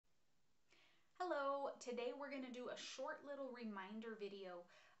today we're going to do a short little reminder video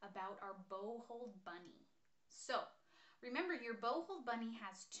about our bow hold bunny. So remember, your bow hold bunny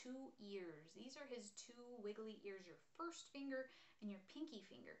has 2 ears. These are his 2 wiggly ears, your first finger and your pinky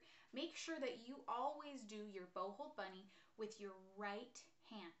finger. Make sure that you always do your bow hold bunny with your right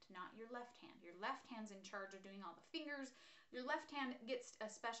hand, not your left hand. Your left hand's in charge of doing all the fingers. Your left hand gets a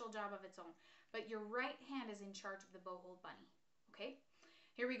special job of its own, but your right hand is in charge of the bow hold bunny, okay?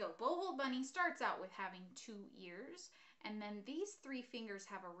 Here we go. Bow hold bunny starts out with having 2 ears, and then these 3 fingers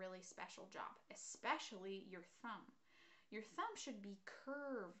have a really special job, especially your thumb. Your thumb should be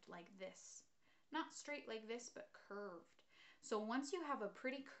curved like this. Not straight like this, but curved. So once you have a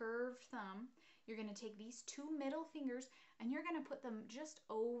pretty curved thumb, you're going to take these 2 middle fingers and you're going to put them just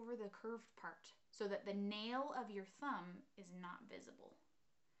over the curved part so that the nail of your thumb is not visible.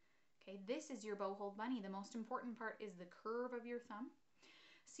 Okay, this is your bow hold bunny. The most important part is the curve of your thumb.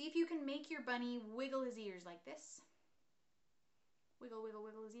 See if you can make your bunny wiggle his ears like this. Wiggle, wiggle,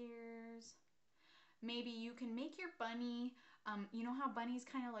 wiggle his ears. Maybe you can make your bunny, you know how bunnies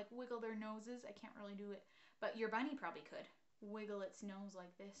kind of like wiggle their noses? I can't really do it, but your bunny probably could. Wiggle its nose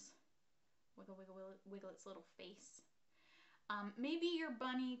like this. Wiggle, wiggle, wiggle, wiggle its little face. Maybe your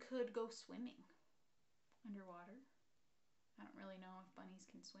bunny could go swimming underwater. I don't really know if bunnies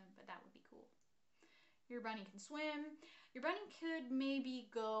can swim, but that would be cool. Your bunny can swim. Your bunny could maybe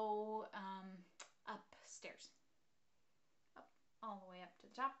go upstairs. Up, all the way up to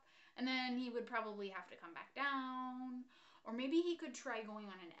the top. And then he would probably have to come back down. Or maybe he could try going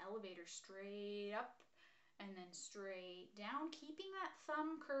on an elevator straight up and then straight down, keeping that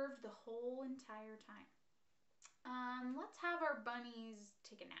thumb curved the whole entire time. Let's have our bunnies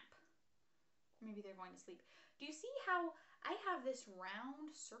take a nap. Maybe they're going to sleep. Do you see how I have this round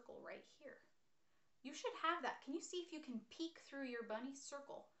circle right here? You should have that. Can you see if you can peek through your bunny's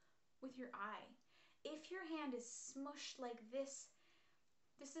circle with your eye? If your hand is smushed like this,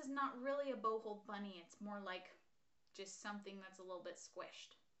 this is not really a bow hold bunny. It's more like just something that's a little bit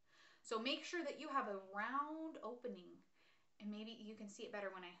squished. So make sure that you have a round opening, and maybe you can see it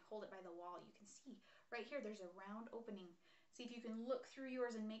better when I hold it by the wall. You can see right here, there's a round opening. See if you can look through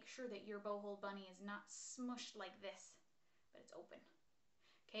yours and make sure that your bow hold bunny is not smushed like this, but it's open.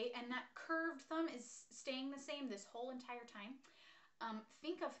 Okay, and that curved thumb is staying the same this whole entire time.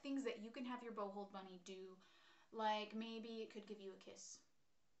 Think of things that you can have your bow hold bunny do, like maybe it could give you a kiss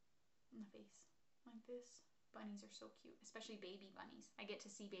in the face, like this. Bunnies are so cute, especially baby bunnies. I get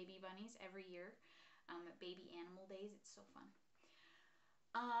to see baby bunnies every year at baby animal days. It's so fun.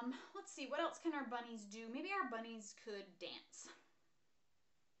 Let's see, what else can our bunnies do? Maybe our bunnies could dance.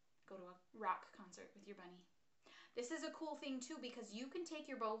 Go to a rock concert with your bunny. This is a cool thing too, because you can take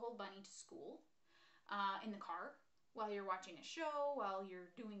your bow hold bunny to school in the car while you're watching a show, while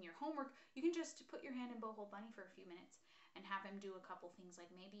you're doing your homework. You can just put your hand in bow hold bunny for a few minutes and have him do a couple things, like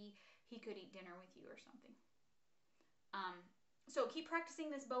maybe he could eat dinner with you or something. So keep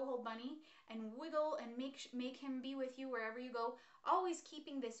practicing this bow hold bunny and wiggle and make him be with you wherever you go, always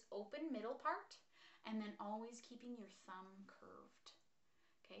keeping this open middle part and then always keeping your thumb curved.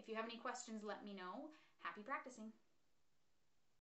 Okay, if you have any questions, let me know. Happy practicing.